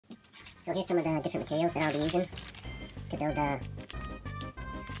So here's some of the different materials that I'll be using to build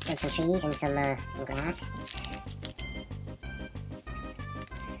some trees and some grass.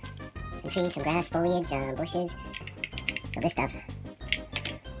 Some trees, some grass, foliage, bushes. So this stuff,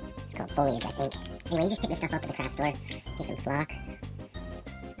 it's called foliage, I think. Anyway, you just pick this stuff up at the craft store. Here's some flock.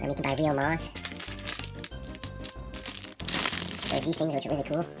 You can buy real moss. There's these things which are really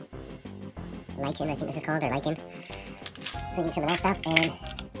cool. Lichen, I think this is called, or lichen. So you need some of that stuff and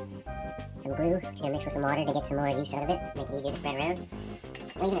some glue, which you're going to mix with some water to get some more use out of it, make it easier to spread around.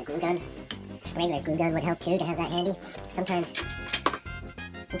 Or even a glue gun. A regular glue gun would help too, to have that handy. Sometimes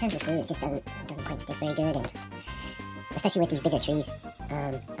this glue, it just doesn't quite stick very good, and especially with these bigger trees.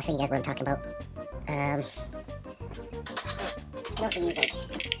 I'll show you guys what I'm talking about. You can also use like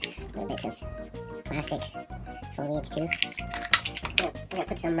little bits of plastic foliage too. I'm gonna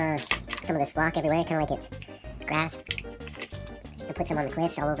put some of this flock everywhere, kind of like it's grass. I'll put some on the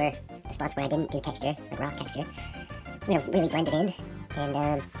cliffs all over the spots where I didn't do texture, like rock texture. I'm gonna really blend it in, and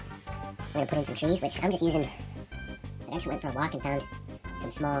I'm gonna put in some trees, which I'm just using. I actually went for a walk and found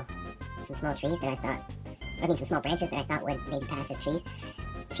some small trees that I thought, some small branches that I thought would maybe pass as trees.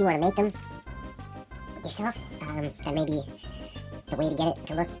 If you want to make them yourself, that may be the way to get it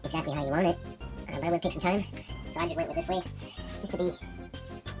to look exactly how you want it. But it will take some time, so I just went with this way, just to be a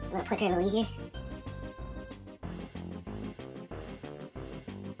little quicker and a little easier.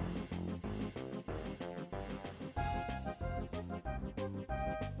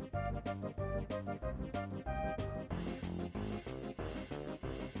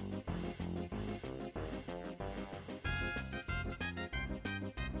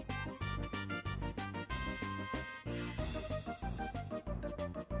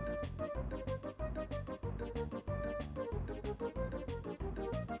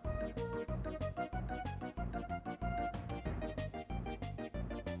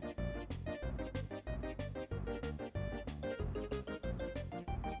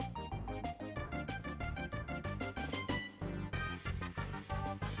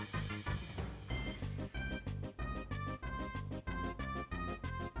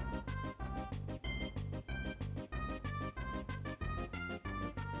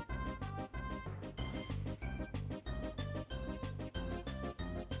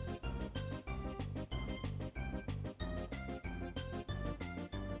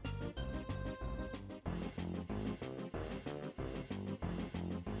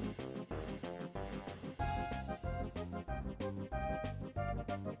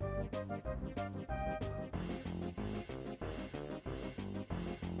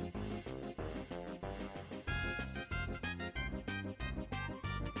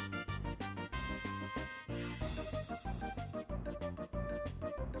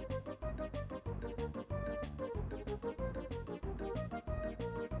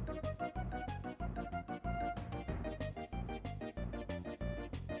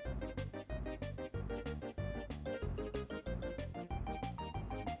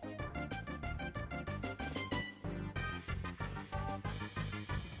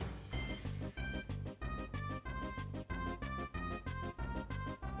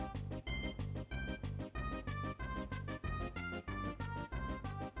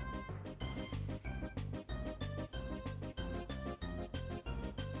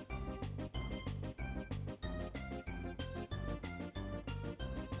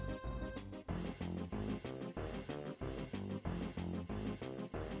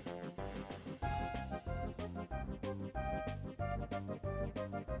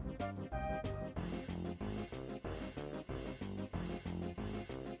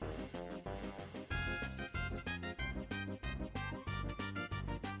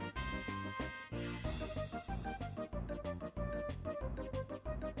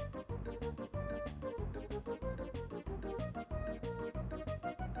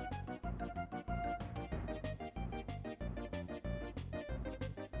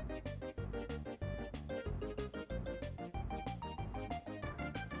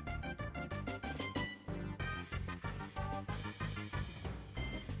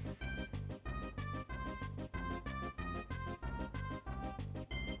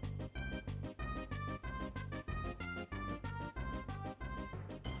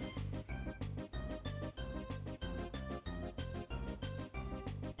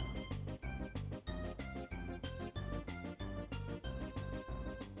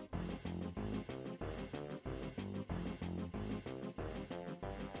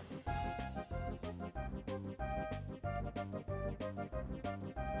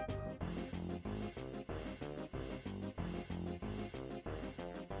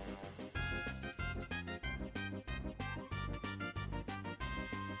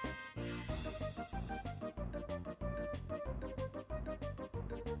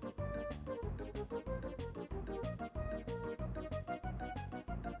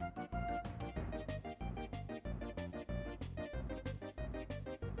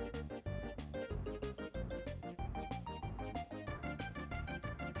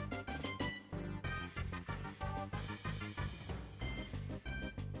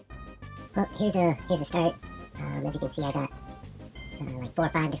 Well, here's a start. As you can see, I got like 4 or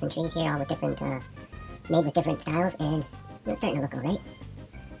 5 different trees here, all with different, made with different styles, and it's starting to look alright.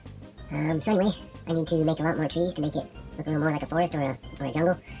 So anyway, I need to make a lot more trees to make it look a little more like a forest or a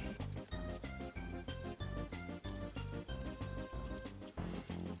jungle.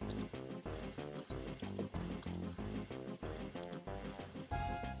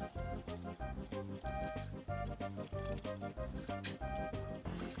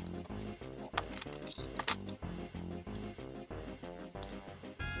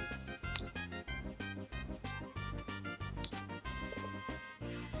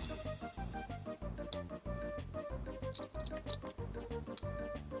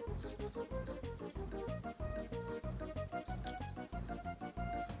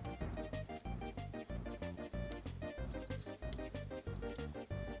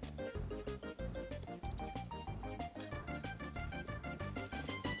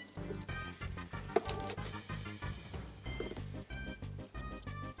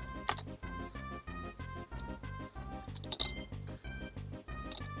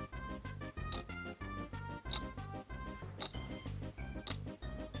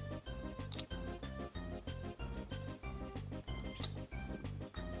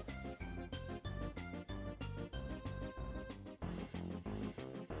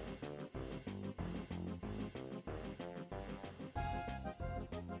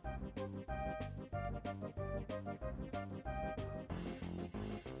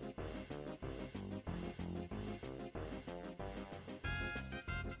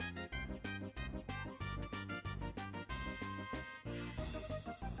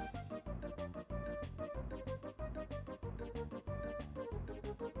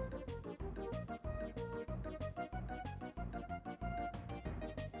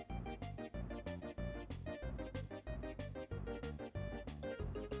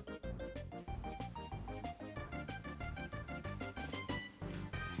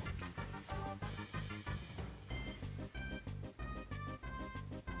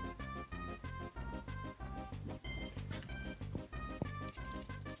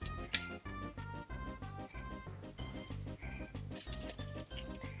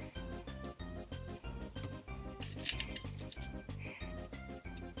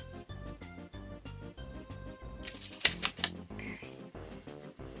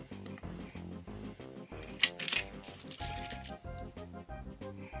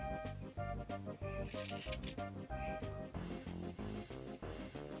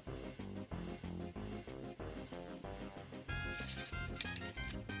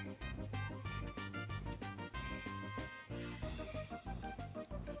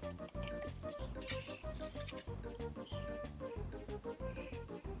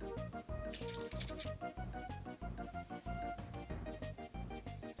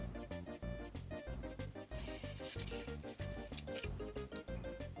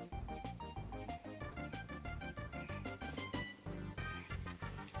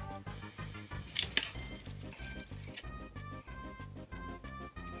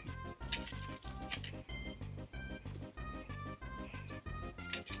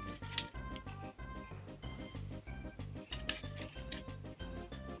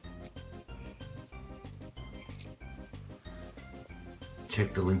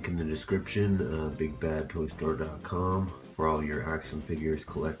 Check the link in the description, bigbadtoystore.com, for all your action figures,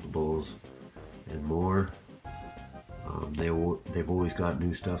 collectibles, and more. They've always got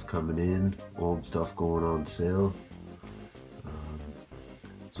new stuff coming in, old stuff going on sale.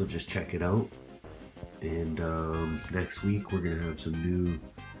 So just check it out. And next week we're gonna have some new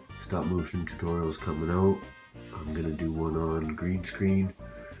stop motion tutorials coming out. I'm gonna do one on green screen.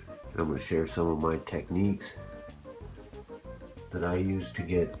 I'm gonna share some of my techniques that I use to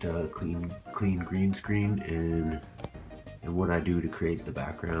get clean green screen, and what I do to create the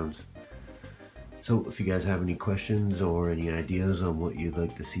backgrounds. So if you guys have any questions or any ideas on what you'd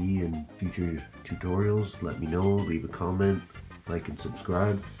like to see in future tutorials, let me know, leave a comment, like and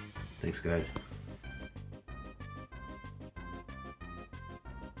subscribe. Thanks guys.